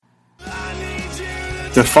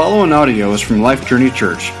The following audio is from Life Journey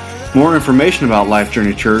Church. More information about Life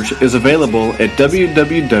Journey Church is available at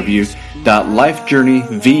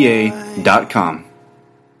www.lifejourneyva.com.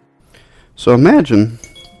 So imagine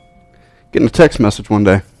getting a text message one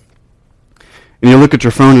day, and you look at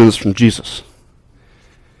your phone and it's from Jesus.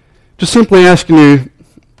 Just simply asking you,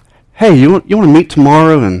 hey, you want to meet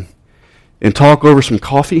tomorrow and talk over some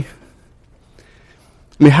coffee?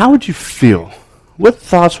 I mean, how would you feel? What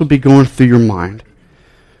thoughts would be going through your mind?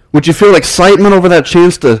 Would you feel excitement over that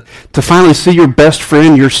chance to finally see your best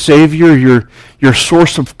friend, your Savior, your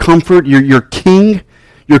source of comfort, your King,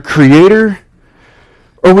 your Creator?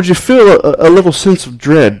 Or would you feel a little sense of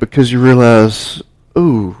dread because you realize,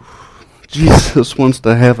 ooh, Jesus wants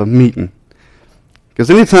to have a meeting? Because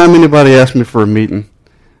anytime anybody asks me for a meeting,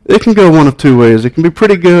 it can go one of two ways. It can be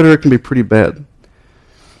pretty good or it can be pretty bad.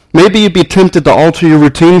 Maybe you'd be tempted to alter your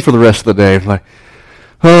routine for the rest of the day. Like,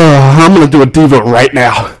 I'm going to do a Devo right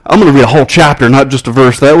now. I'm going to read a whole chapter, not just a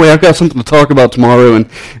verse. That way I've got something to talk about tomorrow, and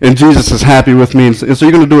Jesus is happy with me. And so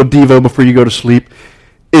you're going to do a Devo before you go to sleep.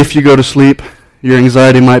 If you go to sleep, your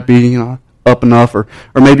anxiety might be up enough, or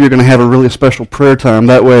maybe you're going to have a really special prayer time.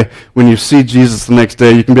 That way, when you see Jesus the next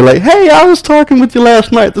day, you can be like, hey, I was talking with you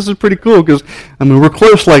last night. This is pretty cool, because, we're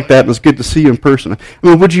close like that, and it's good to see you in person.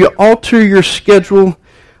 Would you alter your schedule?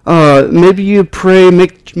 Maybe you pray,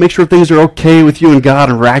 make sure things are okay with you and God,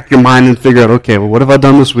 and rack your mind and figure out, okay, well, what have I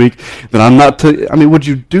done this week that I'm not would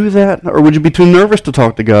you do that? Or would you be too nervous to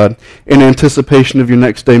talk to God in anticipation of your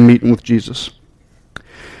next day meeting with Jesus?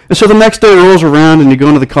 And so the next day rolls around and you go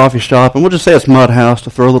into the coffee shop, and we'll just say it's Mud House, to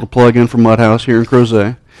throw a little plug in for Mud House here in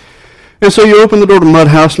Crozet. And so you open the door to Mud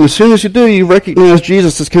House, and as soon as you do, you recognize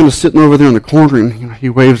Jesus is kind of sitting over there in the corner, and he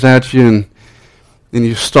waves at you, and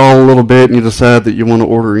you stall a little bit, and you decide that you want to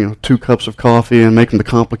order 2 cups of coffee and make them the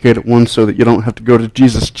complicated one so that you don't have to go to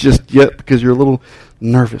Jesus just yet because you're a little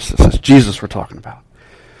nervous. This is Jesus we're talking about.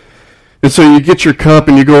 And so you get your cup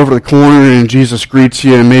and you go over to the corner and Jesus greets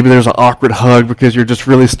you, and maybe there's an awkward hug because you're just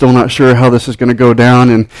really still not sure how this is going to go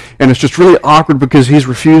down, and it's just really awkward because he's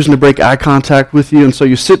refusing to break eye contact with you. And so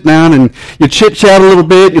you sit down and you chit-chat a little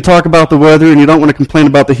bit, you talk about the weather, and you don't want to complain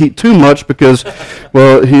about the heat too much because,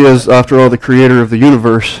 well, he is, after all, the creator of the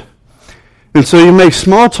universe. And so you make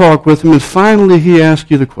small talk with him, and finally he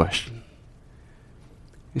asks you the question.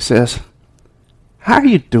 He says, how are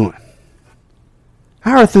you doing?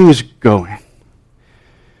 How are things going?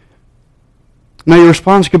 Now, your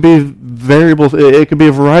response could be variable. It could be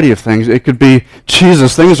a variety of things. It could be,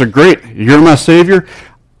 Jesus, things are great. You're my Savior.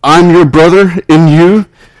 I'm your brother in you.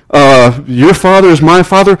 Your Father is my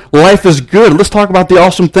Father. Life is good. Let's talk about the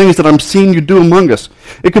awesome things that I'm seeing you do among us.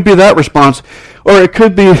 It could be that response. Or it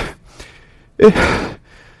could be,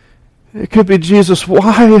 Jesus,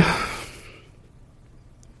 why?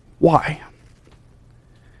 Why?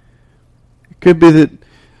 Could be that,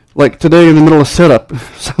 like today in the middle of setup,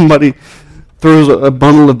 somebody throws a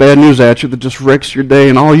bundle of bad news at you that just wrecks your day,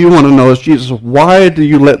 and all you want to know is, Jesus, why do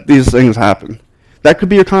you let these things happen? That could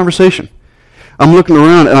be your conversation. I'm looking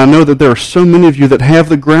around, and I know that there are so many of you that have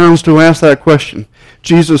the grounds to ask that question.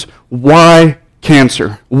 Jesus, why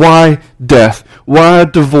cancer? Why death? Why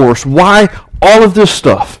divorce? Why all of this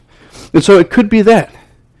stuff? And so it could be that.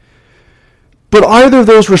 But either of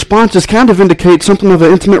those responses kind of indicate something of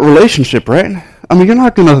an intimate relationship, right? You're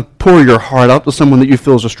not going to pour your heart out to someone that you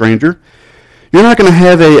feel is a stranger. You're not going to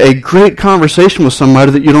have a great conversation with somebody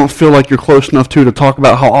that you don't feel like you're close enough to talk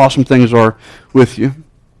about how awesome things are with you.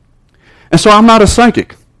 And so I'm not a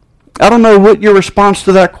psychic. I don't know what your response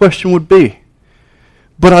to that question would be.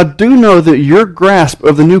 But I do know that your grasp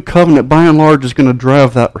of the new covenant, by and large, is going to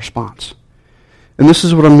drive that response. And this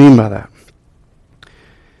is what I mean by that.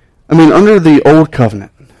 Under the old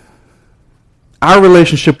covenant, our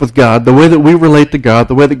relationship with God, the way that we relate to God,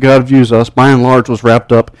 the way that God views us, by and large, was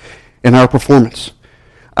wrapped up in our performance.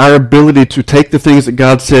 Our ability to take the things that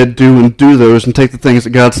God said do and do those, and take the things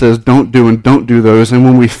that God says don't do and don't do those. And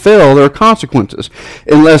when we fail, there are consequences.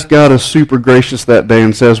 Unless God is super gracious that day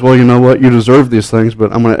and says, well, you know what, you deserve these things,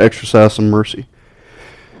 but I'm going to exercise some mercy.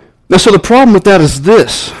 Now, so the problem with that is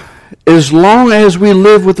this. As long as we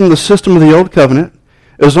live within the system of the old covenant,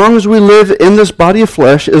 as long as we live in this body of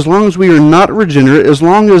flesh, as long as we are not regenerate, as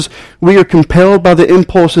long as we are compelled by the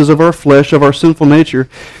impulses of our flesh, of our sinful nature,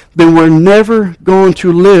 then we're never going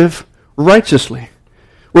to live righteously.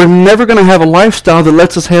 We're never going to have a lifestyle that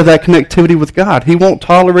lets us have that connectivity with God. He won't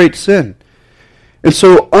tolerate sin. And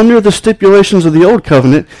so under the stipulations of the old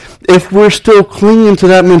covenant, if we're still clinging to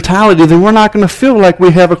that mentality, then we're not going to feel like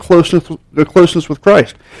we have a closeness with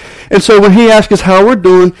Christ. And so when he asks us how we're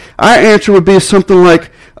doing, our answer would be something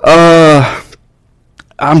like,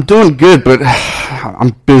 I'm doing good, but I'm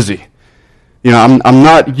busy. I'm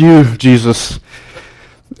not you, Jesus.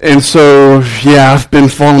 And so, yeah, I've been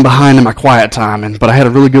falling behind in my quiet time, but I had a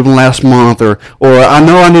really good one last month, or I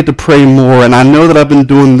know I need to pray more, and I know that I've been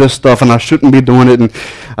doing this stuff, and I shouldn't be doing it, and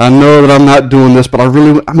I know that I'm not doing this, but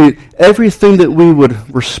everything that we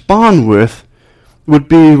would respond with would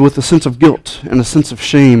be with a sense of guilt, and a sense of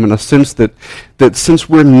shame, and a sense that since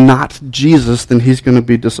we're not Jesus, then he's going to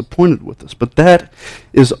be disappointed with us. But that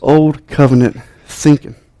is old covenant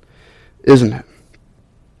thinking, isn't it?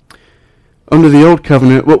 Under the old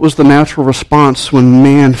covenant, what was the natural response when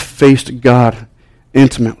man faced God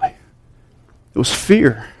intimately? It was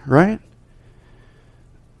fear, right?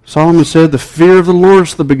 Solomon said, the fear of the Lord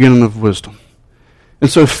is the beginning of wisdom. And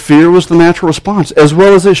so fear was the natural response, as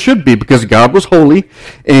well as it should be, because God was holy,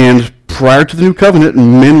 and prior to the new covenant,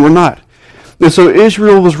 men were not. And so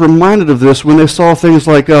Israel was reminded of this when they saw things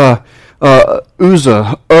like Uzzah,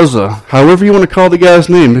 however you want to call the guy's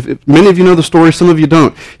name. If many of you know the story, some of you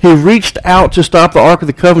don't. He reached out to stop the Ark of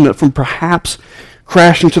the Covenant from perhaps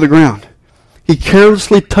crashing to the ground. He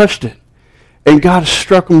carelessly touched it, and God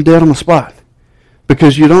struck him dead on the spot,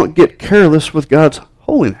 because you don't get careless with God's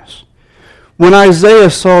holiness. When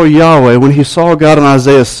Isaiah saw Yahweh, when he saw God in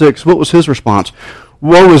Isaiah 6, what was his response?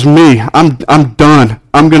 Woe is me, I'm done.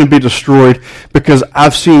 I'm going to be destroyed because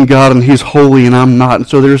I've seen God and he's holy and I'm not. And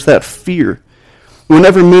so there's that fear.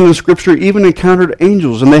 Whenever men in Scripture even encountered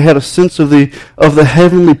angels and they had a sense of the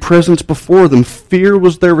heavenly presence before them, fear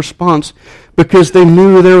was their response because they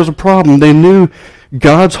knew there was a problem. They knew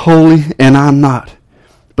God's holy and I'm not.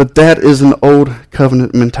 But that is an old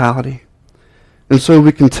covenant mentality. And so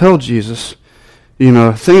we can tell Jesus,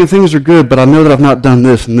 things are good, but I know that I've not done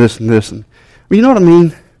this and this and this. And you know what I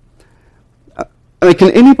mean?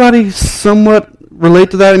 Can anybody somewhat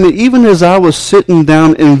relate to that? Even as I was sitting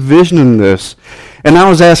down envisioning this, and I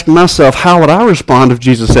was asking myself, how would I respond if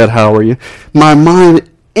Jesus said, how are you? My mind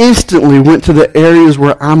instantly went to the areas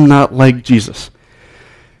where I'm not like Jesus.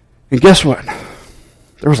 And guess what?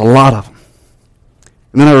 There was a lot of them.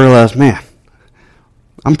 And then I realized, man,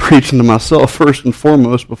 I'm preaching to myself first and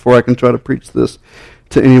foremost before I can try to preach this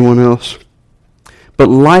to anyone else. But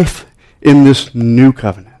life in this new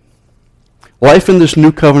covenant,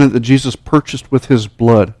 that Jesus purchased with his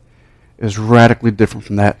blood, is radically different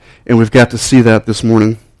from that. And we've got to see that this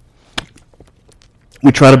morning.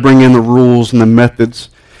 We try to bring in the rules and the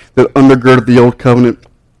methods that undergirded the old covenant,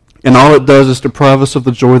 and all it does is deprive us of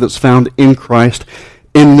the joy that's found in Christ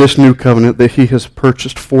in this new covenant that he has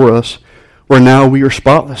purchased for us, where now we are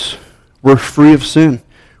spotless. We're free of sin.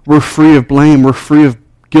 We're free of blame. We're free of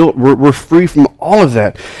guilt. We're free from all of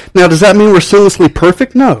that. Now, does that mean we're sinlessly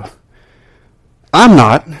perfect? No. I'm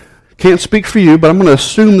not. Can't speak for you, but I'm going to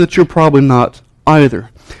assume that you're probably not either.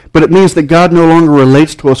 But it means that God no longer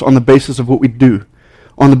relates to us on the basis of what we do,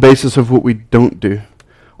 on the basis of what we don't do,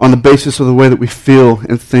 on the basis of the way that we feel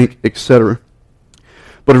and think, etc.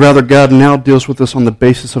 But rather, God now deals with us on the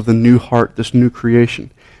basis of the new heart, this new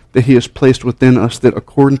creation that he has placed within us, that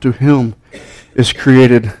according to him is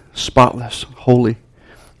created spotless, holy,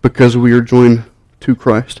 because we are joined to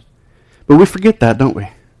Christ. But we forget that, don't we?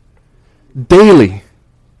 Daily,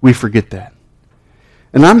 we forget that.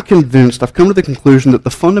 And I'm convinced, I've come to the conclusion that the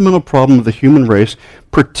fundamental problem of the human race,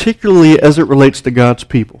 particularly as it relates to God's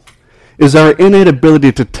people, is our innate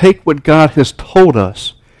ability to take what God has told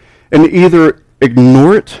us and either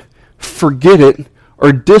ignore it, forget it,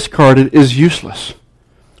 or discard it as useless.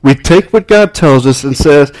 We take what God tells us and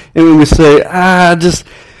when we say, I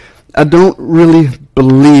don't really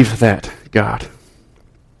believe that, God.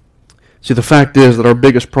 See, the fact is that our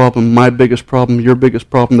biggest problem, my biggest problem, your biggest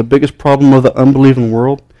problem, the biggest problem of the unbelieving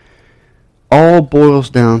world, all boils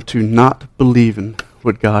down to not believing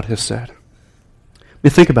what God has said.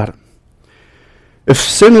 Think about it. If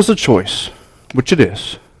sin is a choice, which it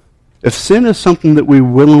is, if sin is something that we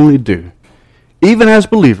willingly do, even as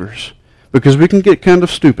believers, because we can get kind of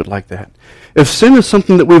stupid like that. If sin is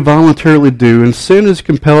something that we voluntarily do, and sin is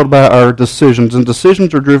compelled by our decisions, and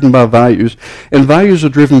decisions are driven by values, and values are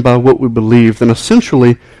driven by what we believe, then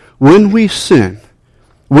essentially, when we sin,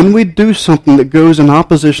 when we do something that goes in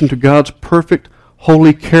opposition to God's perfect,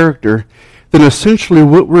 holy character, then essentially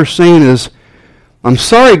what we're saying is, I'm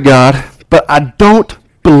sorry, God, but I don't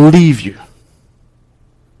believe you.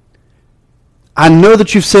 I know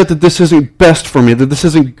that you've said that this isn't best for me, that this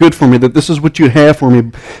isn't good for me, that this is what you have for me,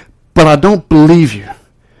 but I don't believe you.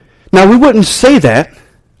 Now, we wouldn't say that,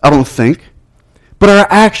 I don't think, but our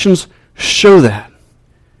actions show that.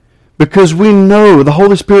 Because we know the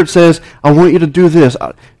Holy Spirit says, I want you to do this.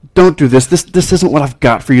 Don't do this. This isn't what I've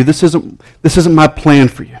got for you. This isn't my plan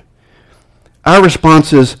for you. Our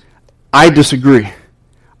response is, I disagree.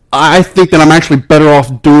 I think that I'm actually better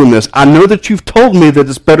off doing this. I know that you've told me that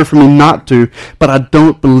it's better for me not to, but I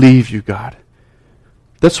don't believe you, God.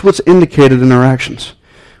 That's what's indicated in our actions.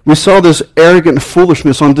 We saw this arrogant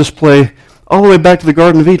foolishness on display all the way back to the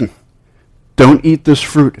Garden of Eden. Don't eat this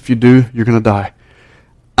fruit. If you do, you're going to die.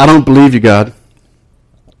 I don't believe you, God.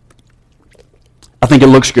 I think it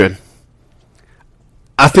looks good.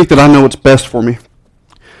 I think that I know what's best for me.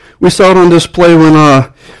 We saw it on display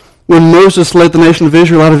when Moses led the nation of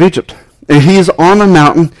Israel out of Egypt. And he's on a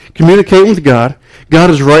mountain communicating with God.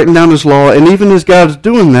 God is writing down his law. And even as God is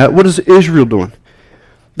doing that, what is Israel doing?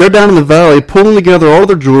 They're down in the valley pulling together all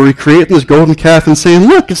their jewelry, creating this golden calf and saying,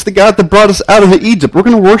 look, it's the God that brought us out of Egypt. We're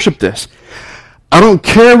going to worship this. I don't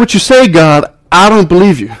care what you say, God. I don't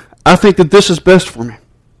believe you. I think that this is best for me.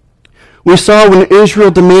 We saw when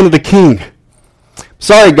Israel demanded a king.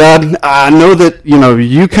 Sorry, God, I know that,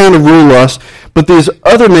 you kind of rule us, but these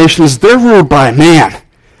other nations, they're ruled by a man.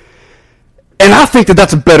 And I think that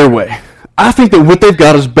that's a better way. I think that what they've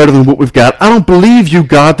got is better than what we've got. I don't believe you,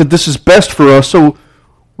 God, that this is best for us, so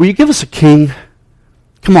will you give us a king?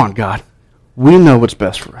 Come on, God. We know what's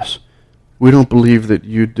best for us. We don't believe that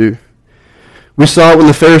you do. We saw it when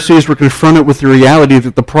the Pharisees were confronted with the reality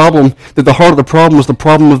that the heart of the problem was the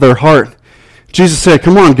problem of their heart. Jesus said,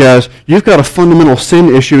 come on, guys, you've got a fundamental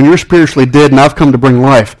sin issue and you're spiritually dead and I've come to bring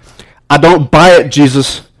life. I don't buy it,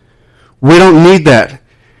 Jesus. We don't need that.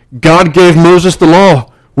 God gave Moses the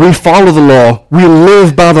law. We follow the law. We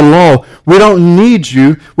live by the law. We don't need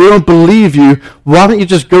you. We don't believe you. Why don't you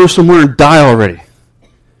just go somewhere and die already?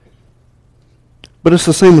 But it's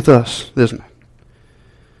the same with us, isn't it?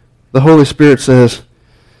 The Holy Spirit says,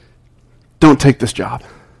 don't take this job.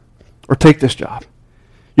 Or take this job.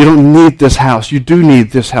 You don't need this house. You do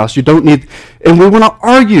need this house. You don't need... And we want to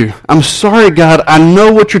argue. I'm sorry, God. I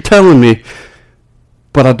know what you're telling me.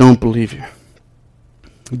 But I don't believe you.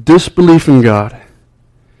 Disbelief in God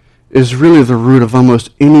is really the root of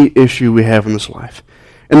almost any issue we have in this life.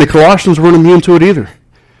 And the Colossians weren't immune to it either.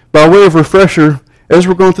 By way of refresher, as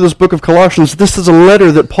we're going through this book of Colossians, this is a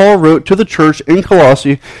letter that Paul wrote to the church in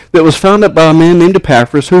Colossae that was founded by a man named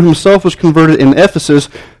Epaphras, who himself was converted in Ephesus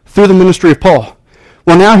through the ministry of Paul.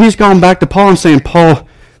 Well, now he's gone back to Paul and saying, Paul,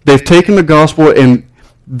 they've taken the gospel and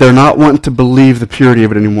they're not wanting to believe the purity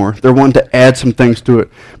of it anymore. They're wanting to add some things to it.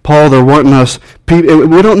 Paul, they're wanting us... We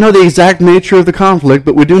don't know the exact nature of the conflict,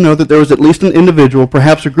 but we do know that there was at least an individual,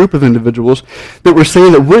 perhaps a group of individuals, that were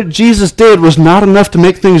saying that what Jesus did was not enough to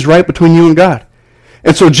make things right between you and God.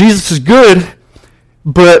 And so Jesus is good,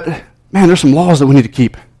 but, man, there's some laws that we need to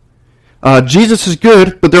keep. Jesus is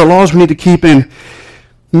good, but there are laws we need to keep, and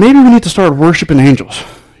maybe we need to start worshiping angels,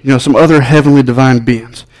 some other heavenly divine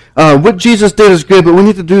beings. What Jesus did is good, but we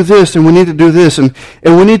need to do this, and we need to do this, and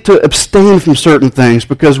we need to abstain from certain things,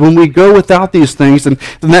 because when we go without these things, then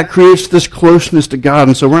that creates this closeness to God,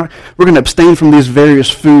 and so we're going to abstain from these various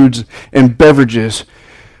foods and beverages.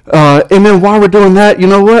 And then while we're doing that, you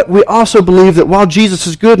know what? We also believe that while Jesus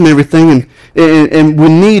is good and everything, and we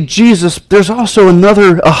need Jesus, there's also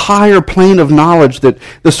a higher plane of knowledge that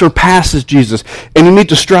surpasses Jesus. And you need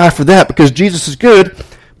to strive for that because Jesus is good,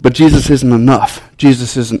 but Jesus isn't enough.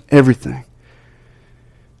 Jesus isn't everything.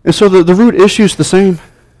 And so the root issue is the same.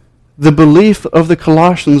 The belief of the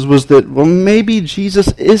Colossians was that, well, maybe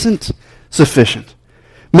Jesus isn't sufficient.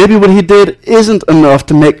 Maybe what he did isn't enough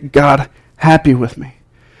to make God happy with me.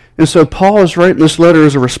 And so Paul is writing this letter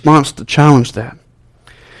as a response to challenge that.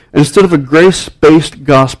 Instead of a grace-based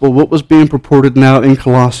gospel, what was being purported now in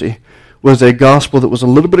Colossae was a gospel that was a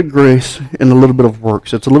little bit of grace and a little bit of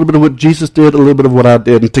works. It's a little bit of what Jesus did, a little bit of what I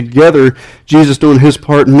did. And together, Jesus doing his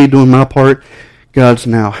part and me doing my part, God's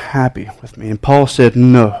now happy with me. And Paul said,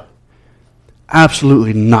 no,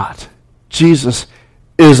 absolutely not. Jesus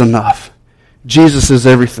is enough. Jesus is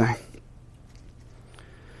everything.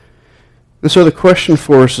 And so the question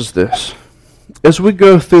for us is this. As we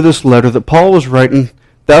go through this letter that Paul was writing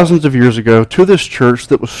thousands of years ago to this church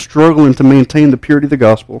that was struggling to maintain the purity of the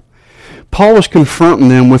gospel, Paul was confronting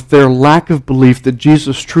them with their lack of belief that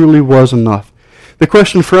Jesus truly was enough. The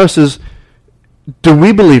question for us is, do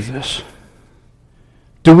we believe this?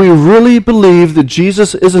 Do we really believe that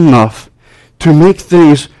Jesus is enough to make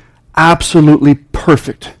things absolutely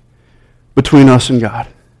perfect between us and God?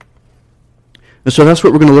 And so that's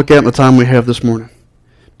what we're going to look at in the time we have this morning.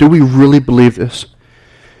 Do we really believe this?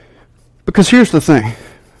 Because here's the thing.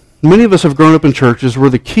 Many of us have grown up in churches where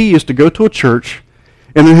the key is to go to a church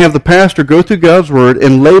and then have the pastor go through God's Word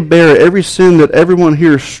and lay bare every sin that everyone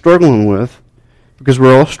here is struggling with, because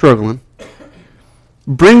we're all struggling,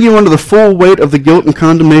 bring you under the full weight of the guilt and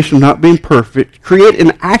condemnation of not being perfect, create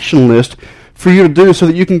an action list for you to do so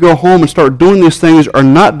that you can go home and start doing these things or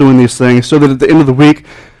not doing these things so that at the end of the week,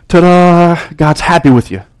 ta-da, God's happy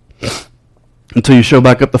with you. Until you show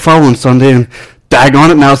back up the following Sunday and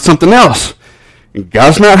daggone it, now it's something else. And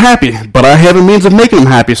God's not happy, but I have a means of making him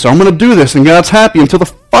happy, so I'm going to do this, and God's happy until the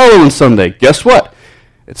following Sunday. Guess what?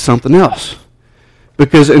 It's something else.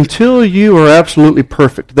 Because until you are absolutely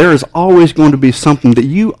perfect, there is always going to be something that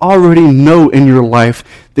you already know in your life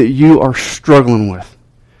that you are struggling with.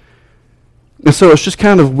 And so it's just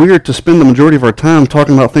kind of weird to spend the majority of our time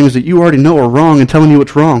talking about things that you already know are wrong and telling you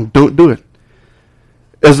it's wrong. Don't do it.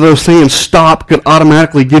 As though saying stop could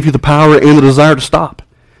automatically give you the power and the desire to stop.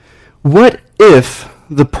 What if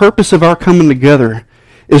the purpose of our coming together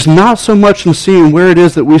is not so much in seeing where it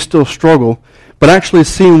is that we still struggle, but actually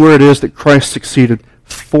seeing where it is that Christ succeeded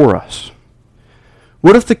for us?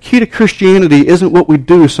 What if the key to Christianity isn't what we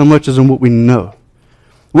do so much as in what we know?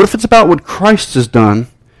 What if it's about what Christ has done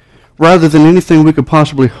rather than anything we could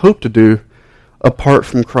possibly hope to do apart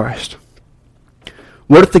from Christ?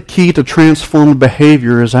 What if the key to transformed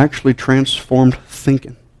behavior is actually transformed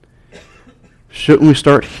thinking? Shouldn't we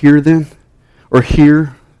start here then? Or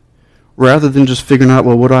here? Rather than just figuring out,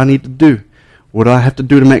 well, what do I need to do? What do I have to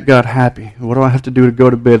do to make God happy? What do I have to do to go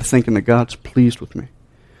to bed thinking that God's pleased with me?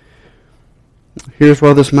 Here's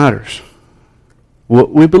why this matters.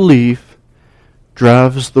 What we believe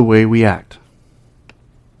drives the way we act.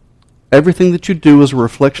 Everything that you do is a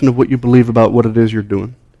reflection of what you believe about what it is you're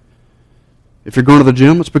doing. If you're going to the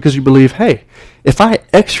gym, it's because you believe, hey, if I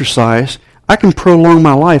exercise, I can prolong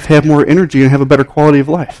my life, have more energy, and have a better quality of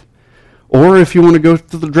life. Or if you want to go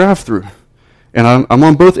to the drive-thru, and I'm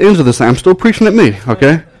on both ends of this thing. I'm still preaching at me,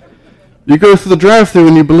 okay? You go through the drive-thru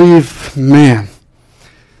and you believe, man,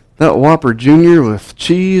 that Whopper Jr. with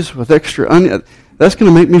cheese, with extra onion, that's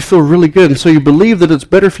going to make me feel really good. And so you believe that it's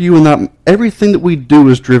better for you, and that everything that we do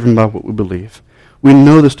is driven by what we believe. We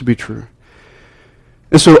know this to be true.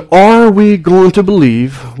 And so are we going to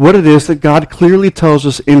believe what it is that God clearly tells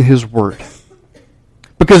us in his word?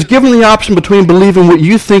 Because given the option between believing what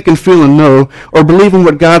you think and feel and know, or believing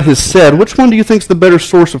what God has said, which one do you think is the better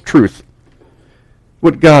source of truth?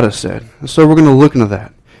 What God has said. And so we're going to look into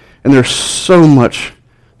that. And there's so much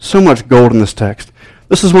gold in this text.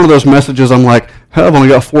 This is one of those messages I'm like, I've only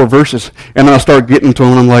got 4 verses. And then I start getting to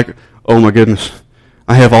them and I'm like, oh my goodness,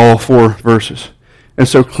 I have all 4 verses. And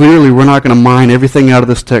so clearly we're not going to mine everything out of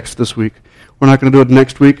this text this week. We're not going to do it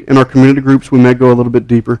next week. In our community groups, we may go a little bit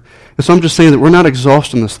deeper. And so I'm just saying that we're not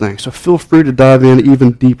exhausting this thing. So feel free to dive in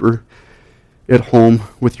even deeper at home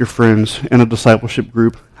with your friends in a discipleship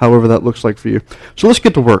group, however that looks like for you. So let's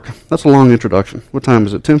get to work. That's a long introduction. What time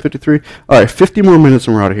is it? 10:53? All right, 50 more minutes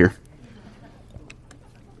and we're out of here.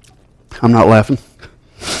 I'm not laughing.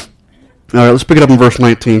 All right, let's pick it up in verse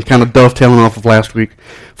 19, kind of dovetailing off of last week.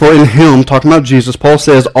 For in him, talking about Jesus, Paul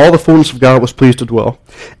says, all the fullness of God was pleased to dwell.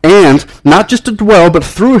 And not just to dwell, but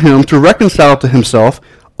through him to reconcile to himself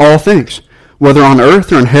all things, whether on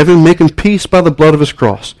earth or in heaven, making peace by the blood of his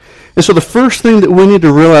cross. And so the first thing that we need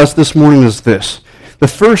to realize this morning is this. The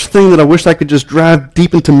first thing that I wish I could just drive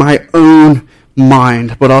deep into my own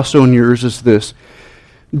mind, but also in yours, is this.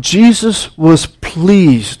 Jesus was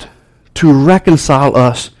pleased to reconcile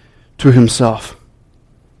us to himself.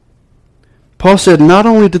 Paul said not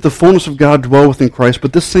only did the fullness of God dwell within Christ,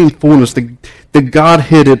 but this same fullness, the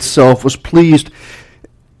Godhead itself, was pleased.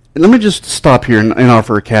 And let me just stop here and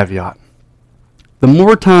offer a caveat. The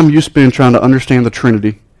more time you spend trying to understand the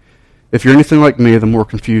Trinity, if you're anything like me, the more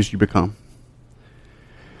confused you become.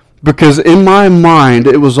 Because in my mind,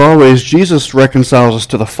 it was always Jesus reconciles us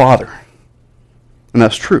to the Father. And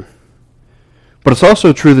that's true. But it's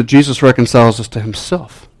also true that Jesus reconciles us to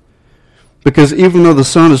himself. Because even though the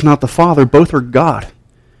Son is not the Father, both are God.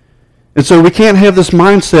 And so we can't have this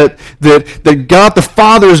mindset that God the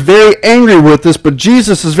Father is very angry with us, but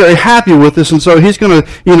Jesus is very happy with us, and so he's going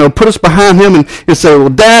to, put us behind him and say, well,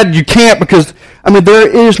 Dad, you can't, because, there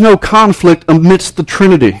is no conflict amidst the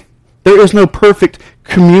Trinity. There is no perfect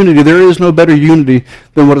community. There is no better unity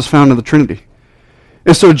than what is found in the Trinity.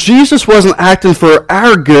 And so Jesus wasn't acting for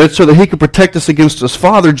our good so that he could protect us against his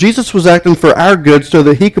Father. Jesus was acting for our good so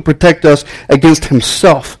that he could protect us against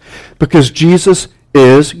himself. Because Jesus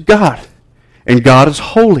is God. And God is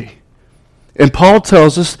holy. And Paul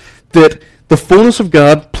tells us that the fullness of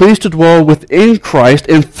God pleased to dwell within Christ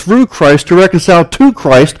and through Christ to reconcile to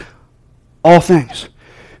Christ all things.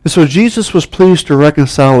 And so Jesus was pleased to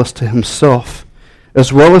reconcile us to himself,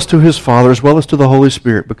 as well as to his Father, as well as to the Holy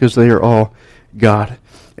Spirit, because they are all God.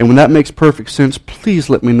 And when that makes perfect sense, please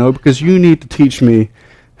let me know, because you need to teach me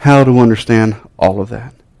how to understand all of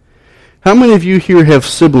that. How many of you here have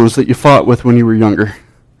siblings that you fought with when you were younger?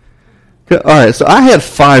 All right, so I had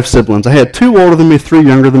 5 siblings. I had 2 older than me, 3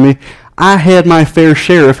 younger than me. I had my fair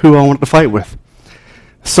share of who I wanted to fight with.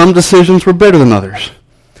 Some decisions were better than others.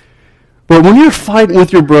 But when you're fighting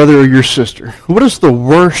with your brother or your sister, what is the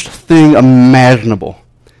worst thing imaginable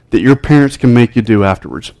that your parents can make you do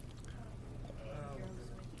afterwards?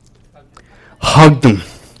 Hug them.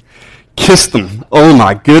 Kiss them. Oh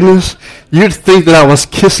my goodness. You'd think that I was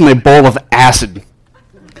kissing a bowl of acid.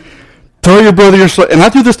 Tell your brother you're so... And I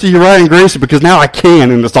do this to Uriah and Gracie because now I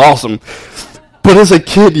can, and it's awesome. But as a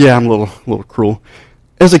kid, yeah, I'm a little cruel.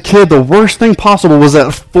 As a kid, the worst thing possible was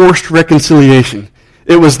that forced reconciliation.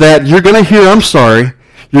 It was that you're going to hear, I'm sorry,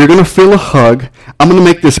 you're going to feel a hug, I'm going to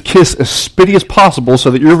make this kiss as spitty as possible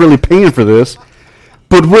so that you're really paying for this.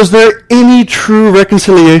 But was there any true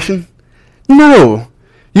reconciliation? No.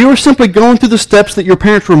 You were simply going through the steps that your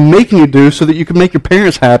parents were making you do so that you could make your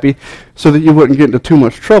parents happy so that you wouldn't get into too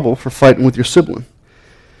much trouble for fighting with your sibling.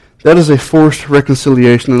 That is a forced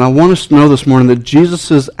reconciliation, and I want us to know this morning that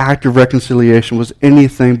Jesus' act of reconciliation was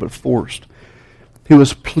anything but forced. He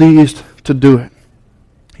was pleased to do it.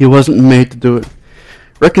 He wasn't made to do it.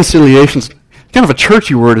 Reconciliation is kind of a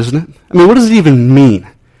churchy word, isn't it? I mean, what does it even mean?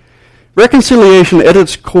 Reconciliation at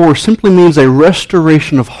its core simply means a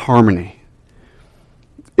restoration of harmony.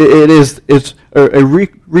 It's a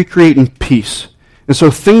recreating peace. And so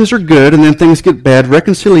things are good and then things get bad.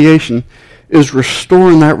 Reconciliation is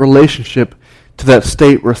restoring that relationship to that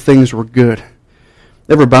state where things were good.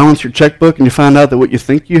 Ever balance your checkbook and you find out that what you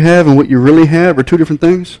think you have and what you really have are 2 different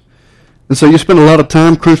things? And so you spend a lot of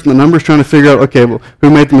time crunching the numbers trying to figure out, okay, well, who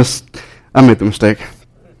made the mistake? I made the mistake.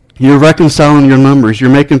 You're reconciling your numbers. You're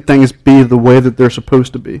making things be the way that they're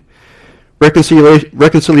supposed to be.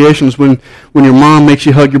 Reconciliation is when your mom makes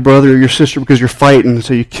you hug your brother or your sister because you're fighting,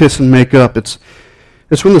 so you kiss and make up. It's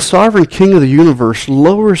when the sovereign king of the universe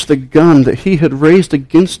lowers the gun that he had raised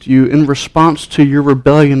against you in response to your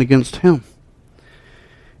rebellion against him.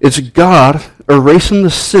 It's God erasing the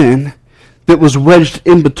sin that was wedged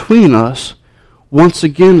in between us, once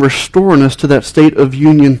again restoring us to that state of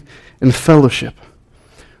union and fellowship,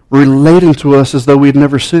 relating to us as though we had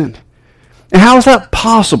never sinned. And how is that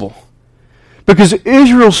possible? Because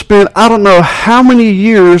Israel spent, I don't know how many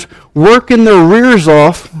years working their rears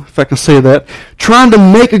off, if I can say that, trying to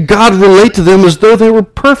make God relate to them as though they were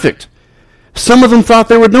perfect. Some of them thought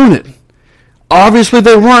they were doing it. Obviously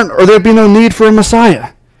they weren't, or there'd be no need for a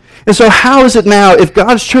Messiah. And so how is it now, if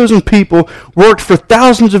God's chosen people worked for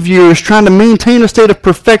thousands of years trying to maintain a state of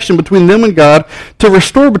perfection between them and God, to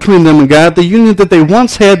restore between them and God the union that they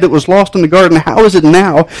once had that was lost in the garden, how is it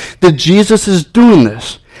now that Jesus is doing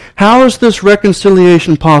this? How is this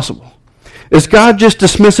reconciliation possible? Is God just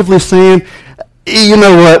dismissively saying, you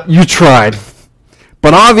know what, you tried,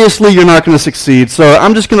 but obviously you're not going to succeed, so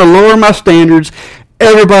I'm just going to lower my standards,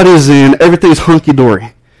 everybody's in, everything's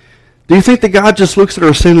hunky-dory? Do you think that God just looks at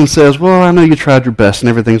our sin and says, well, I know you tried your best and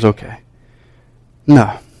everything's okay?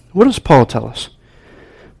 No. What does Paul tell us?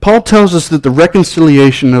 Paul tells us that the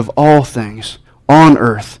reconciliation of all things on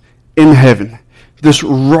earth, in heaven, this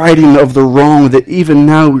righting of the wrong that even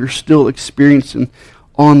now we're still experiencing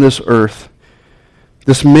on this earth,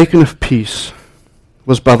 this making of peace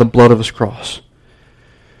was by the blood of his cross.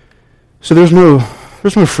 So there's no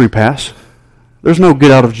free pass. There's no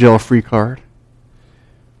get out of jail free card.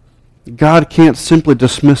 God can't simply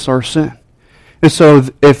dismiss our sin. And so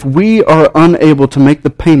if we are unable to make the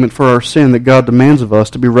payment for our sin that God demands of us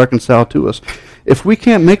to be reconciled to us, if we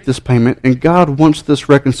can't make this payment and God wants this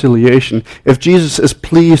reconciliation, if Jesus is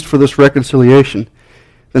pleased for this reconciliation,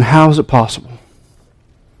 then how is it possible?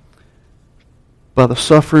 By the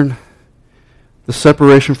suffering, the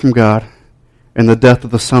separation from God, and the death of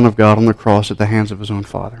the Son of God on the cross at the hands of his own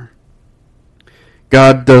Father.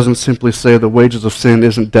 God doesn't simply say the wages of sin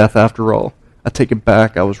isn't death after all. I take it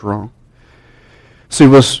back, I was wrong. See,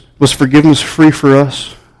 was forgiveness free for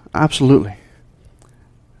us? Absolutely.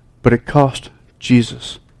 But it cost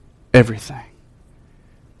Jesus everything.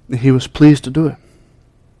 And he was pleased to do it.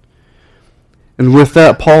 And with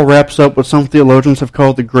that, Paul wraps up what some theologians have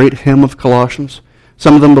called the great hymn of Colossians.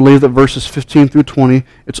 Some of them believe that verses 15 through 20,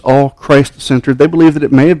 it's all Christ-centered. They believe that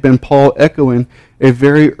it may have been Paul echoing a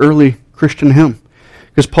very early Christian hymn.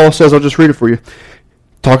 Because Paul says, I'll just read it for you.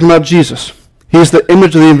 Talking about Jesus. He is the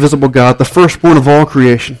image of the invisible God, the firstborn of all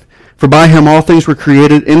creation. For by him all things were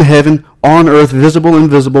created in heaven on earth, visible and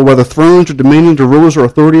invisible, whether thrones or dominions or rulers or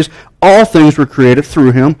authorities. All things were created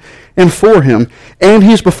through him and for him. And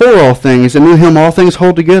he's before all things, and in him all things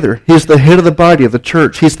hold together. He's the head of the body of the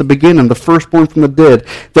church. He's the beginning, the firstborn from the dead,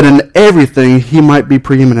 that in everything he might be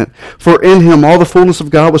preeminent. For in him all the fullness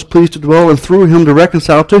of God was pleased to dwell, and through him to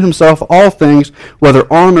reconcile to himself all things,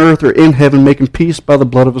 whether on earth or in heaven, making peace by the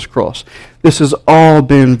blood of his cross. This has all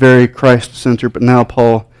been very Christ-centered, but now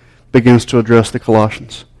Paul begins to address the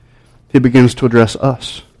Colossians. He begins to address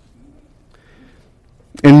us.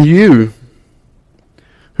 And you,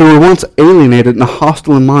 who were once alienated and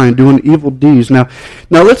hostile in mind, doing evil deeds. Now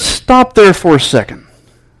let's stop there for a second.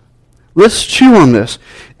 Let's chew on this.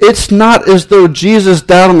 It's not as though Jesus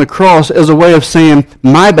died on the cross as a way of saying,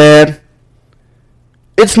 my bad.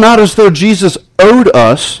 It's not as though Jesus owed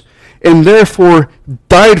us and therefore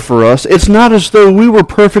died for us. It's not as though we were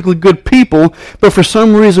perfectly good people, but for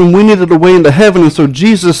some reason we needed a way into heaven, and so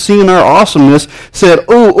Jesus, seeing our awesomeness, said,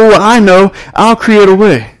 oh, I know, I'll create a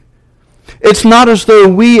way. It's not as though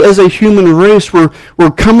we as a human race were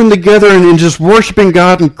coming together and just worshiping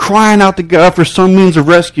God and crying out to God for some means of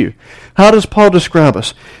rescue. How does Paul describe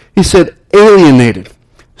us? He said, alienated,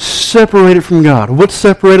 separated from God. What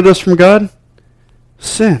separated us from God?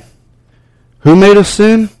 Sin. Who made us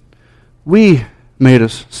sin? We made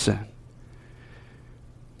us sin.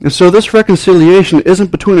 And so this reconciliation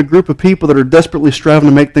isn't between a group of people that are desperately striving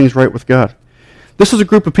to make things right with God. This is a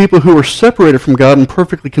group of people who are separated from God and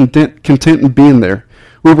perfectly content in being there.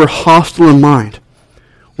 We were hostile in mind.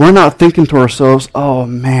 We're not thinking to ourselves, oh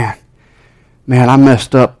man, I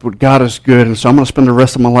messed up, but God is good, and so I'm going to spend the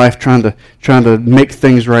rest of my life trying to make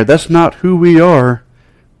things right. That's not who we are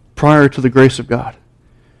prior to the grace of God.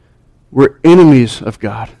 We're enemies of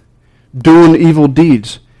God, doing evil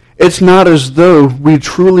deeds. It's not as though we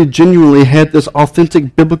truly, genuinely had this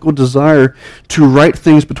authentic biblical desire to right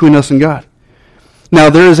things between us and God. Now,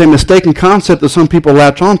 there is a mistaken concept that some people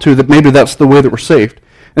latch onto that maybe that's the way that we're saved.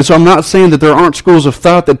 And so I'm not saying that there aren't schools of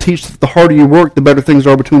thought that teach that the harder you work, the better things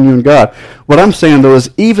are between you and God. What I'm saying, though, is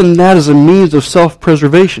even that is a means of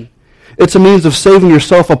self-preservation. It's a means of saving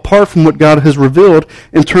yourself apart from what God has revealed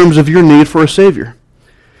in terms of your need for a Savior.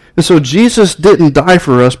 And so Jesus didn't die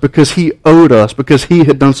for us because he owed us, because he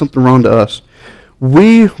had done something wrong to us.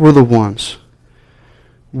 We were the ones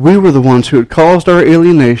who had caused our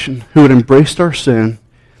alienation, who had embraced our sin,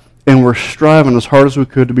 and were striving as hard as we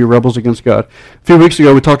could to be rebels against God. A few weeks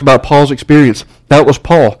ago, we talked about Paul's experience. That was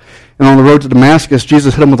Paul. And on the road to Damascus,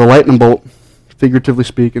 Jesus hit him with a lightning bolt, figuratively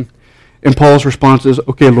speaking. And Paul's response is,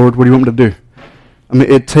 okay, Lord, what do you want me to do? I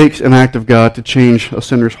mean, it takes an act of God to change a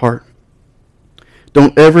sinner's heart.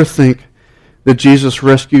 Don't ever think that Jesus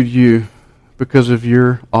rescued you because of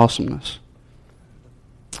your awesomeness.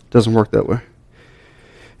 It doesn't work that way.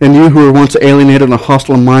 And you who were once alienated and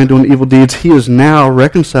hostile in mind doing evil deeds, he is now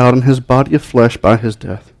reconciled in his body of flesh by his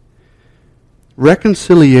death.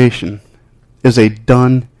 Reconciliation is a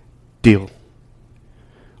done deal.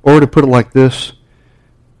 Or to put it like this,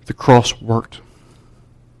 the cross worked.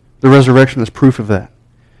 The resurrection is proof of that.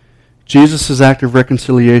 Jesus' act of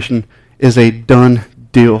reconciliation is a done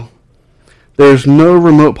deal. There is no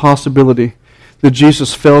remote possibility that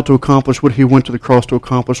Jesus failed to accomplish what he went to the cross to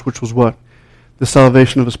accomplish, which was what? The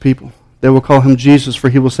salvation of his people. They will call him Jesus, for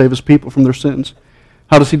he will save his people from their sins.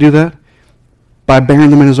 How does he do that? By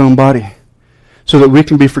bearing them in his own body, so that we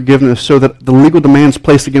can be forgiven, so that the legal demands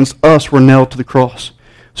placed against us were nailed to the cross.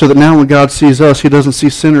 So that now when God sees us, he doesn't see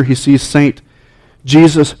sinner, he sees saint.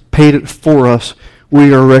 Jesus paid it for us.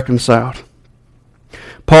 We are reconciled.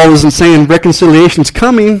 Paul isn't saying reconciliation's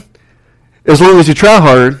coming as long as you try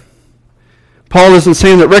hard. Paul isn't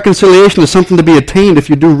saying that reconciliation is something to be attained if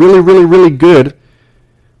you do really, really, really good.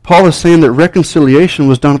 Paul is saying that reconciliation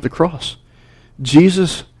was done at the cross.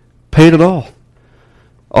 Jesus paid it all.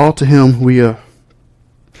 All to him we owe.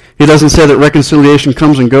 He doesn't say that reconciliation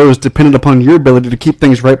comes and goes dependent upon your ability to keep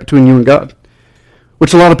things right between you and God,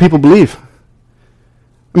 which a lot of people believe.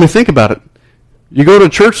 I mean, think about it. You go to a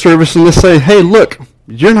church service and they say, hey, look,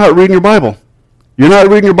 you're not reading your Bible. You're not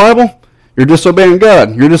reading your Bible? You're disobeying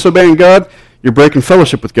God. You're disobeying God. You're breaking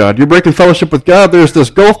fellowship with God. You're breaking fellowship with God. There's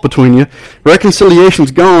this gulf between you.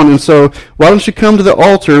 Reconciliation's gone, and so why don't you come to the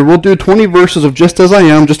altar? We'll do 20 verses of Just As I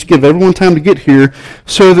Am, just to give everyone time to get here,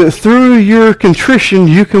 so that through your contrition,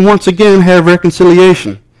 you can once again have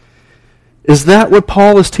reconciliation. Is that what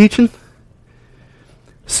Paul is teaching?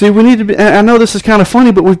 See, we need to be, I know this is kind of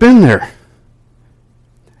funny, but we've been there.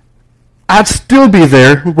 I'd still be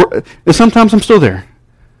there, and sometimes I'm still there.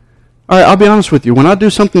 All right, I'll be honest with you. When I do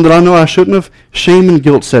something that I know I shouldn't have, shame and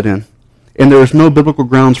guilt set in. And there is no biblical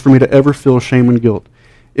grounds for me to ever feel shame and guilt.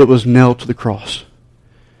 It was nailed to the cross.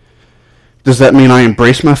 Does that mean I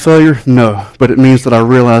embrace my failure? No, but it means that I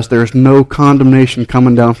realize there is no condemnation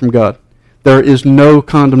coming down from God. There is no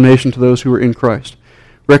condemnation to those who are in Christ.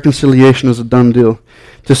 Reconciliation is a done deal.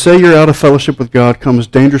 To say you're out of fellowship with God comes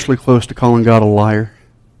dangerously close to calling God a liar.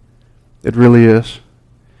 It really is.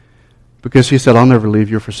 Because he said, I'll never leave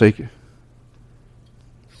you or forsake you.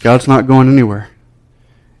 God's not going anywhere.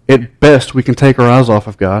 At best, we can take our eyes off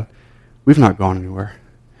of God. We've not gone anywhere.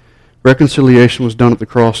 Reconciliation was done at the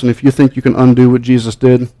cross, and if you think you can undo what Jesus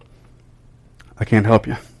did, I can't help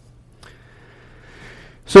you.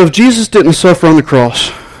 So if Jesus didn't suffer on the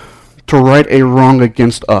cross to right a wrong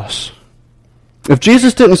against us, if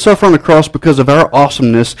Jesus didn't suffer on the cross because of our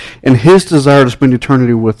awesomeness and his desire to spend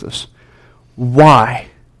eternity with us, why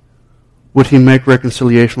would he make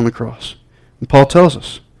reconciliation on the cross? And Paul tells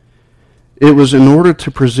us, it was in order to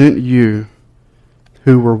present you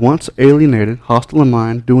who were once alienated, hostile in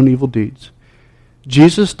mind, doing evil deeds.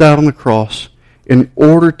 Jesus died on the cross in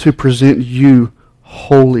order to present you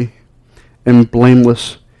holy and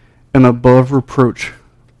blameless and above reproach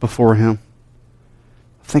before him.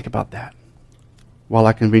 Think about that while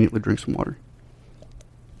I conveniently drink some water.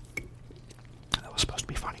 That was supposed to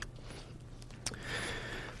be funny.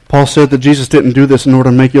 Paul said that Jesus didn't do this in order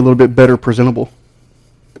to make you a little bit better presentable.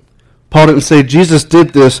 Paul didn't say Jesus did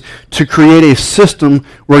this to create a system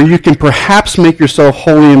where you can perhaps make yourself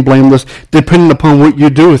holy and blameless depending upon what you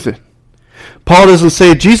do with it. Paul doesn't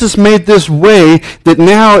say Jesus made this way that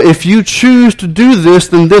now if you choose to do this,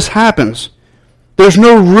 then this happens. There's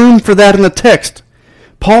no room for that in the text.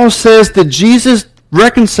 Paul says that Jesus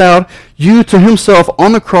reconciled you to himself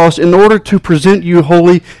on the cross in order to present you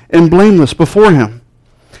holy and blameless before him.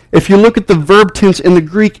 If you look at the verb tense in the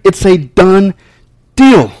Greek, it's a done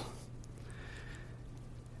deal.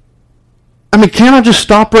 I mean, can't I just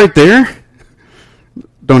stop right there?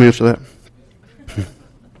 Don't answer that.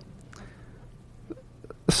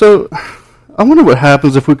 So, I wonder what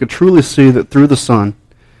happens if we could truly see that through the Son,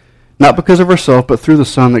 not because of ourselves, but through the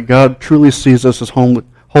Son, that God truly sees us as holy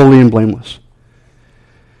and blameless.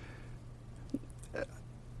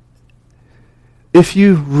 If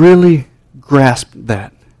you really grasped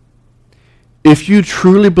that, if you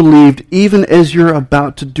truly believed, even as you're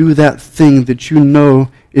about to do that thing that you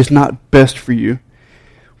know is not best for you,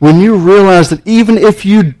 when you realize that even if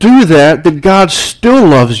you do that, that God still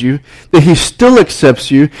loves you, that he still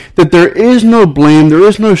accepts you, that there is no blame, there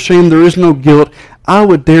is no shame, there is no guilt, I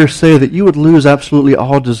would dare say that you would lose absolutely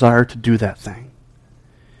all desire to do that thing.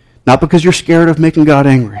 Not because you're scared of making God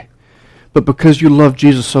angry, but because you love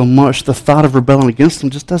Jesus so much, the thought of rebelling against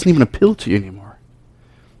him just doesn't even appeal to you anymore.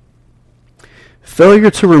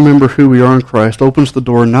 Failure to remember who we are in Christ opens the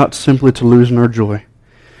door not simply to losing our joy,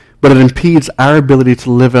 but it impedes our ability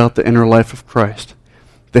to live out the inner life of Christ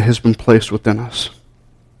that has been placed within us.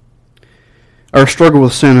 Our struggle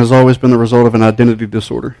with sin has always been the result of an identity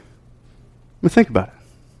disorder. I mean, think about it.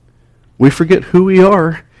 We forget who we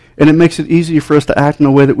are, and it makes it easy for us to act in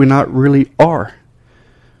a way that we not really are.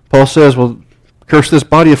 Paul says, well, curse this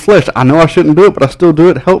body of flesh. I know I shouldn't do it, but I still do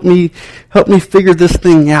it. Help me figure this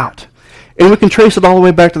thing out. And we can trace it all the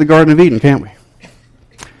way back to the Garden of Eden, can't we?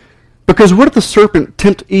 Because what did the serpent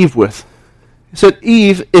tempt Eve with? He said,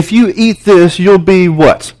 Eve, if you eat this, you'll be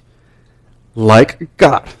what? Like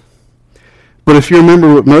God. But if you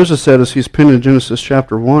remember what Moses said as he's penned in Genesis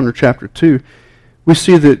chapter 1 or chapter 2, we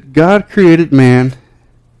see that God created man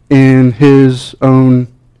in his own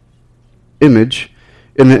image.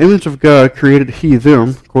 In the image of God created he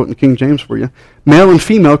them, quoting King James for you. Male and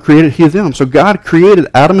female created he them. So God created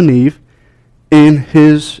Adam and Eve in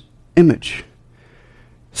his image.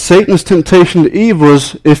 Satan's temptation to Eve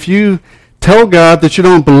was, if you tell God that you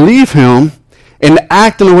don't believe him and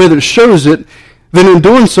act in a way that shows it, then in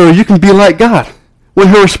doing so you can be like God. When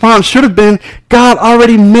her response should have been, God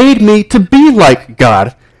already made me to be like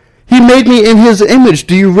God. He made me in his image.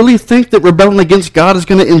 Do you really think that rebelling against God is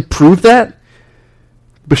going to improve that?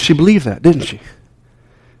 But she believed that, didn't she?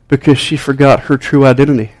 Because she forgot her true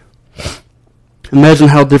identity. Imagine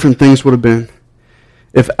how different things would have been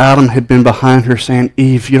if Adam had been behind her saying,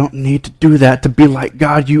 Eve, you don't need to do that to be like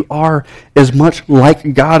God. You are as much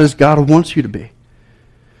like God as God wants you to be.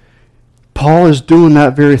 Paul is doing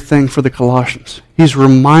that very thing for the Colossians. He's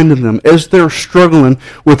reminding them, as they're struggling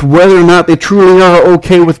with whether or not they truly are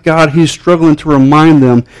okay with God, he's struggling to remind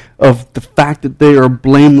them of the fact that they are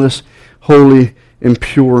blameless, holy, and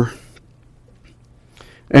pure.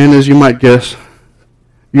 And as you might guess,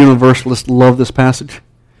 Universalists love this passage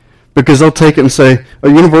because they'll take it and say,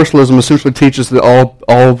 universalism essentially teaches that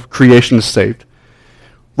all creation is saved.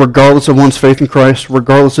 Regardless of one's faith in Christ,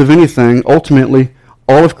 regardless of anything, ultimately,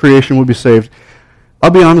 all of creation will be saved.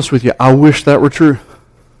 I'll be honest with you, I wish that were true.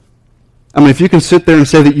 I mean, if you can sit there and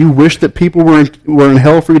say that you wish that people were in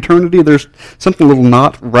hell for eternity, there's something a little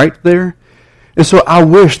not right there. And so I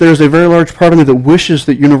wish there's a very large part of me that wishes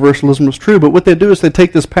that universalism was true. But what they do is they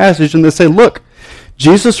take this passage and they say, look,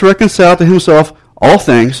 Jesus reconciled to himself all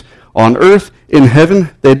things on earth, in heaven.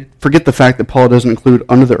 They forget the fact that Paul doesn't include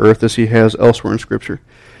under the earth as he has elsewhere in Scripture.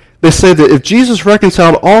 They say that if Jesus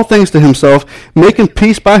reconciled all things to himself, making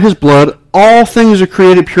peace by his blood, all things are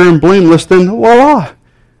created pure and blameless, then voila,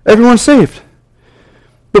 everyone's saved.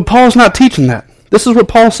 But Paul's not teaching that. This is what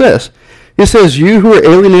Paul says. He says, you who are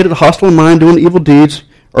alienated, hostile in mind, doing evil deeds,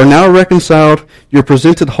 are now reconciled. You're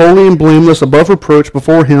presented holy and blameless, above reproach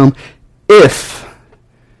before him, if.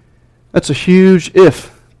 That's a huge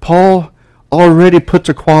if. Paul already puts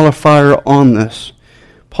a qualifier on this.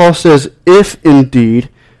 Paul says, if indeed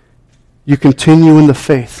you continue in the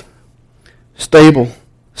faith, stable,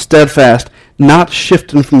 steadfast, not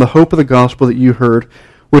shifting from the hope of the gospel that you heard,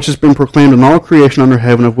 which has been proclaimed in all creation under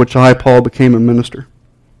heaven, of which I, Paul, became a minister.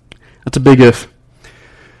 That's a big if.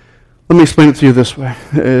 Let me explain it to you this way.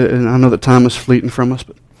 And I know that time is fleeting from us,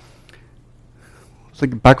 but it's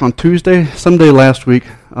like back on Tuesday, someday last week,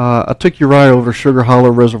 I took Uriah over to Sugar Hollow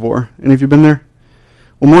Reservoir. Any of you been there?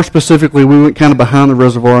 Well, more specifically, we went kind of behind the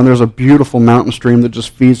reservoir, and there's a beautiful mountain stream that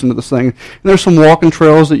just feeds into this thing. And there's some walking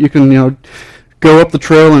trails that you can, go up the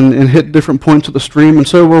trail and hit different points of the stream. And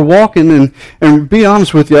so we're walking, and be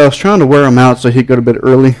honest with you, I was trying to wear him out so he'd go to bed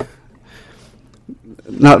early.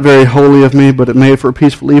 Not very holy of me, but it made for a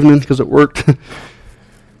peaceful evening because it worked.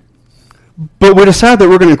 But we decided that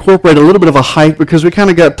we're going to incorporate a little bit of a hike because we kind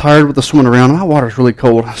of got tired with the swimming around. My water's really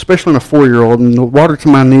cold, especially in a 4-year-old, and the water to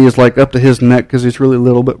my knee is like up to his neck because he's really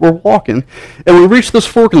little. But we're walking, and we reach this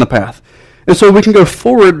fork in the path. And so we can go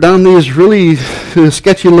forward down these really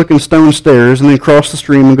sketchy-looking stone stairs and then cross the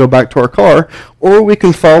stream and go back to our car, or we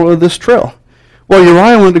can follow this trail. Well,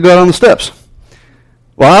 Uriah wanted to go down the steps.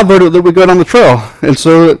 Well, I voted that we go down the trail, and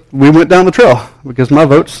so we went down the trail because my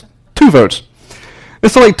vote's 2 votes.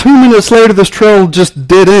 It's like 2 minutes later, this trail just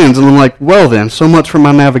dead ends, and I'm like, well then, so much for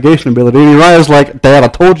my navigation ability. And Uriah's like, Dad, I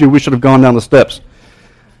told you we should have gone down the steps.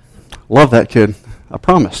 Love that kid, I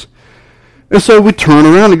promise. And so we turn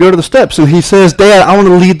around and go to the steps, and he says, Dad, I want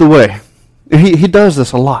to lead the way. And he does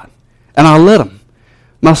this a lot, and I let him.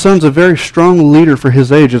 My son's a very strong leader for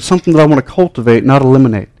his age. It's something that I want to cultivate, not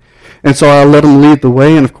eliminate. And so I let him lead the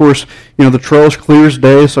way, and of course, the trail's clear as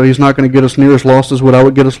day, so he's not going to get us near as lost as what I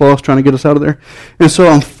would get us lost trying to get us out of there. And so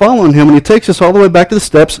I'm following him, and he takes us all the way back to the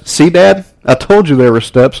steps. See, Dad? I told you there were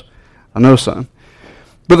steps. I know, son.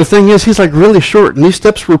 But the thing is, he's like really short, and these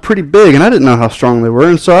steps were pretty big, and I didn't know how strong they were.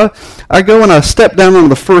 And so I go and I step down on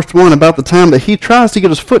the first one about the time that he tries to get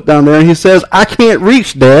his foot down there, and he says, I can't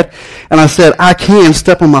reach, Dad. And I said, I can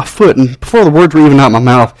step on my foot. And before the words were even out of my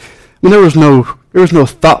mouth, there was no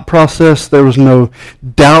thought process. There was no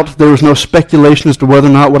doubt. There was no speculation as to whether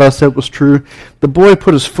or not what I said was true. The boy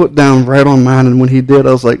put his foot down right on mine, and when he did,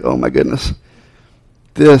 I was like, oh my goodness.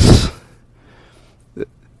 This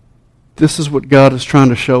is what God is trying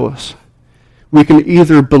to show us. We can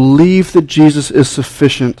either believe that Jesus is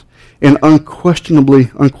sufficient and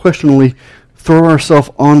unquestionably throw ourselves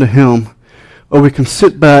onto him, or we can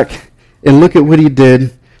sit back and look at what he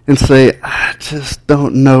did and say, I just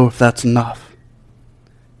don't know if that's enough.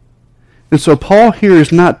 And so Paul here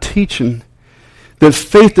is not teaching that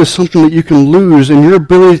faith is something that you can lose, and your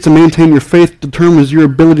ability to maintain your faith determines your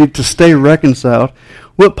ability to stay reconciled.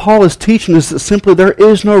 What Paul is teaching is that simply there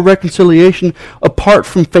is no reconciliation apart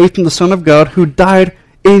from faith in the Son of God who died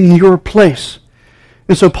in your place.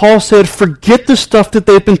 And so Paul said, forget the stuff that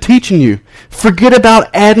they've been teaching you. Forget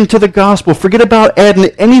about adding to the gospel. Forget about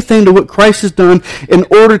adding anything to what Christ has done in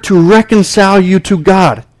order to reconcile you to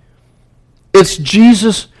God. It's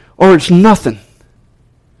Jesus or it's nothing.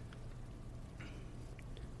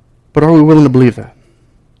 But are we willing to believe that?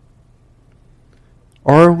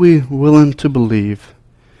 Are we willing to believe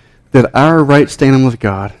that our right standing with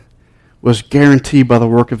God was guaranteed by the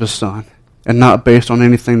work of his Son and not based on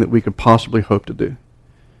anything that we could possibly hope to do?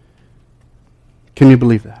 Can you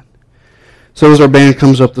believe that? So as our band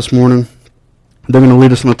comes up this morning, they're going to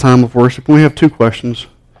lead us in a time of worship. And we have 2 questions.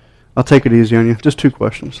 I'll take it easy on you. Just 2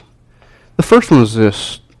 questions. The first one is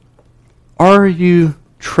this. Are you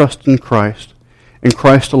trusting Christ and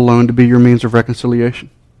Christ alone to be your means of reconciliation?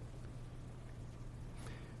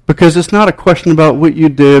 Because it's not a question about what you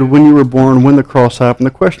did, when you were born, when the cross happened.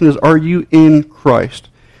 The question is, are you in Christ?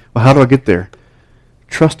 Well, how do I get there?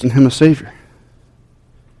 Trust in him as Savior.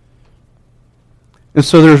 And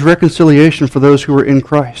so there's reconciliation for those who are in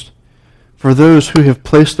Christ, for those who have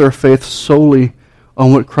placed their faith solely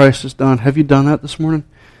on what Christ has done. Have you done that this morning?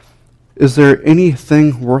 Is there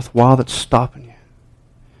anything worthwhile that's stopping you?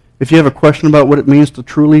 If you have a question about what it means to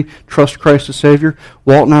truly trust Christ as Savior,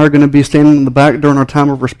 Walt and I are going to be standing in the back during our time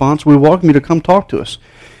of response. We welcome you to come talk to us.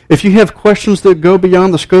 If you have questions that go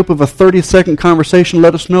beyond the scope of a 30-second conversation,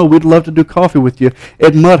 let us know. We'd love to do coffee with you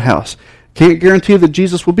at Mud House. Can't guarantee that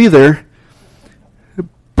Jesus will be there,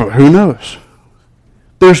 but who knows?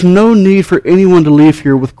 There's no need for anyone to leave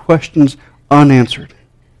here with questions unanswered.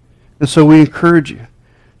 And so we encourage you,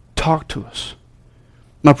 talk to us.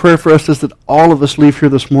 My prayer for us is that all of us leave here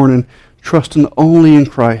this morning trusting only in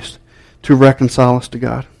Christ to reconcile us to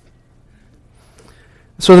God.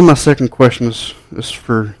 So then my second question is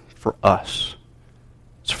for us.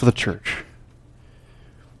 It's for the church.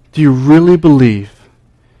 Do you really believe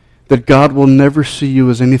that God will never see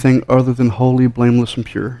you as anything other than holy, blameless, and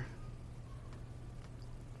pure?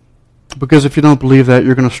 Because if you don't believe that,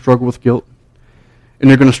 you're going to struggle with guilt, and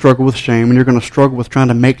you're going to struggle with shame, and you're going to struggle with trying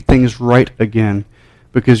to make things right again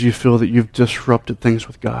because you feel that you've disrupted things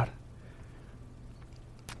with God.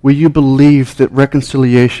 Will you believe that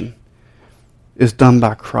reconciliation is done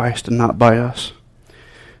by Christ and not by us?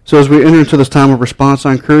 So as we enter into this time of response,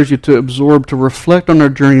 I encourage you to absorb, to reflect on our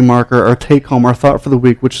journey marker, our take-home, our thought for the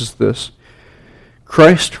week, which is this: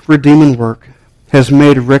 Christ's redeeming work has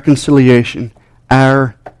made reconciliation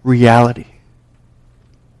our reality.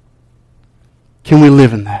 Can we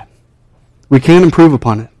live in that? We can't improve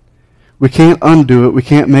upon it. We can't undo it. We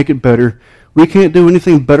can't make it better. We can't do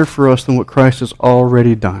anything better for us than what Christ has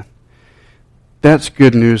already done. That's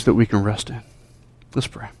good news that we can rest in. Let's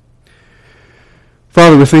pray.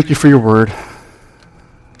 Father, we thank you for your word.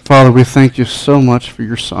 Father, we thank you so much for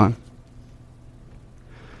your Son.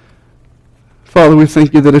 Father, we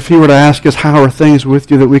thank you that if he were to ask us how are things with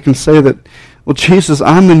you, that we can say that, well, Jesus,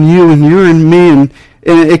 I'm in you and you're in me, and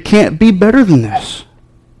it can't be better than this.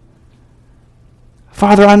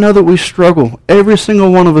 Father, I know that we struggle. Every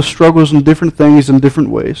single one of us struggles in different things in different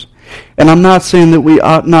ways. And I'm not saying that we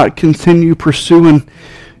ought not continue pursuing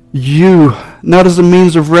you, not as a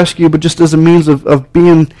means of rescue, but just as a means of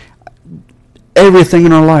being everything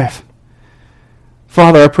in our life.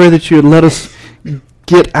 Father, I pray that you would let us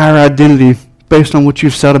get our identity based on what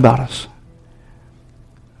you've said about us.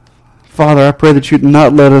 Father, I pray that you'd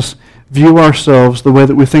not let us view ourselves the way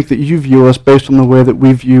that we think that you view us based on the way that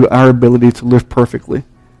we view our ability to live perfectly.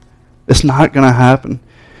 It's not going to happen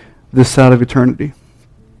this side of eternity.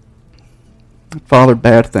 Father,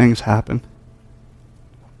 bad things happen.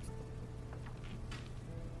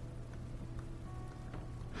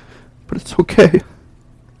 But it's okay.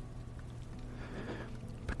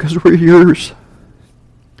 Because we're yours.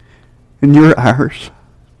 And you're ours.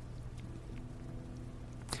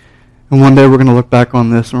 And one day we're going to look back on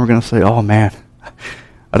this and we're going to say, oh man,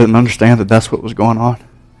 I didn't understand that that's what was going on.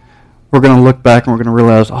 We're going to look back and we're going to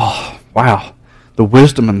realize, oh, wow, the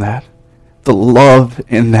wisdom in that, the love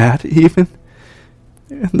in that even,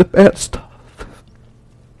 and the bad stuff.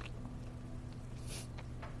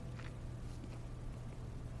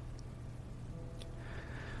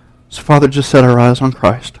 So Father, just set our eyes on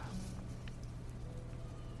Christ.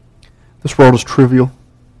 This world is trivial.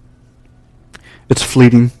 It's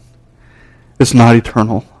fleeting. It's not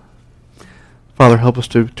eternal. Father, help us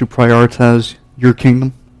to prioritize your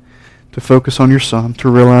kingdom, to focus on your Son,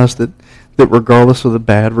 to realize that regardless of the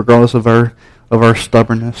bad, regardless of our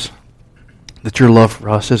stubbornness, that your love for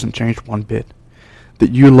us hasn't changed one bit.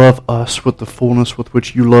 That you love us with the fullness with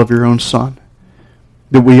which you love your own Son.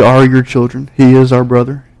 That we are your children. He is our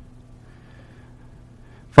brother.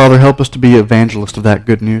 Father, help us to be evangelists of that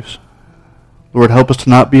good news. Lord, help us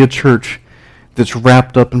to not be a church that's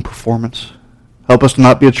wrapped up in performance. Help us to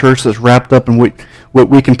not be a church that's wrapped up in what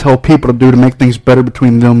we can tell people to do to make things better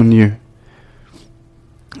between them and you.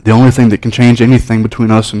 The only thing that can change anything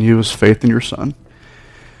between us and you is faith in your Son.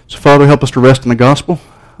 So, Father, help us to rest in the gospel.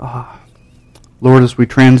 Lord, as we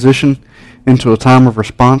transition into a time of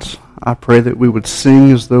response, I pray that we would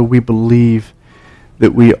sing as though we believe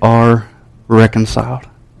that we are reconciled.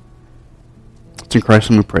 It's in Christ's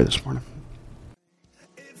name we pray this morning.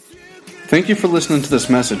 Thank you for listening to this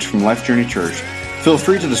message from Life Journey Church. Feel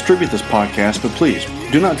free to distribute this podcast, but please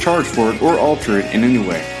do not charge for it or alter it in any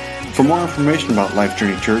way. For more information about Life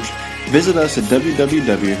Journey Church, visit us at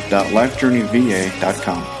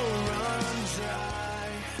www.lifejourneyva.com.